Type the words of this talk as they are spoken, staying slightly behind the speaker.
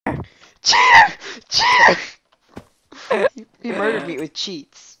Cheater! Cheater! He murdered me with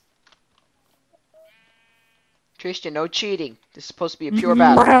cheats. Tristan, no cheating. This is supposed to be a pure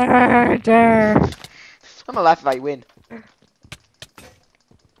battle. Murder. I'm gonna laugh if I win.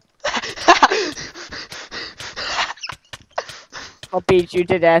 I'll beat you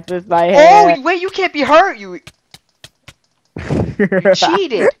to death with my Oh, hand. wait, you can't be hurt. You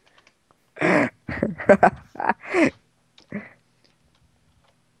cheated.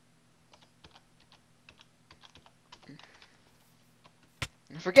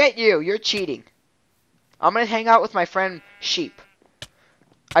 Forget you. You're cheating. I'm gonna hang out with my friend Sheep.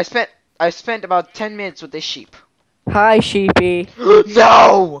 I spent about 10 minutes with this sheep. Hi, sheepy.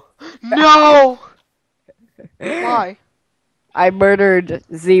 No! No! Why? I murdered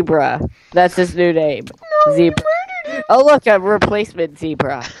Zebra. That's his new name. No, you Zebra. murdered him! Oh, look, a replacement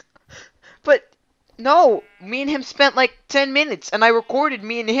zebra. But, no, me and him spent like 10 minutes, and I recorded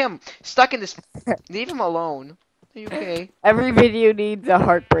me and him stuck in this... Leave him alone. Are you okay? Every video needs a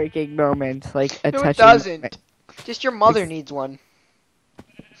heartbreaking moment, like a No, it touching moment. doesn't. Just your mother needs one.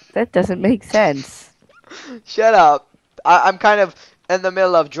 That doesn't make sense. Shut up. I'm kind of in the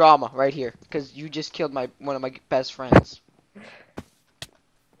middle of drama right here, because you just killed one of my best friends.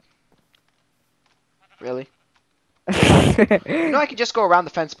 Really? You know I could just go around the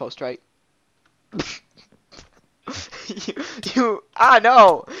fence post, right? no,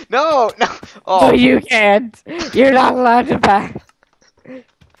 no, no. Oh, No, you can't. You're not allowed to pass.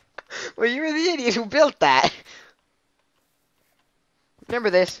 well, you were the idiot who built that. Remember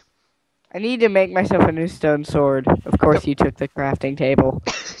this. I need to make myself a new stone sword. Of course, you took the crafting table.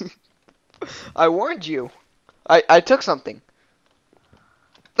 I warned you. I took something.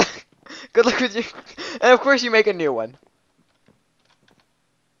 Good luck with you. And of course, you make a new one.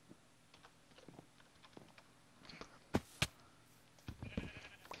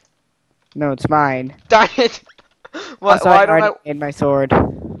 No, it's mine. Darn it. Why, Also, why I don't already made my sword.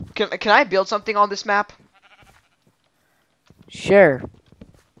 Can I build something on this map? Sure.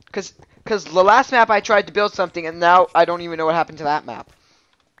 Cause the last map I tried to build something and now I don't even know what happened to that map.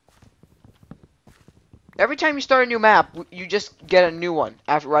 Every time you start a new map, you just get a new one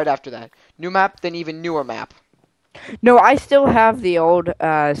right after that. New map, then even newer map. No, I still have the old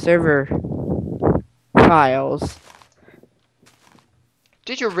server files.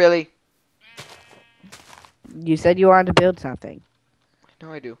 Did you really? You said you wanted to build something. I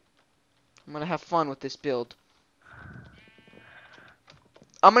know I do. I'm gonna have fun with this build.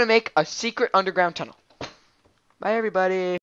 I'm gonna make a secret underground tunnel. Bye, everybody.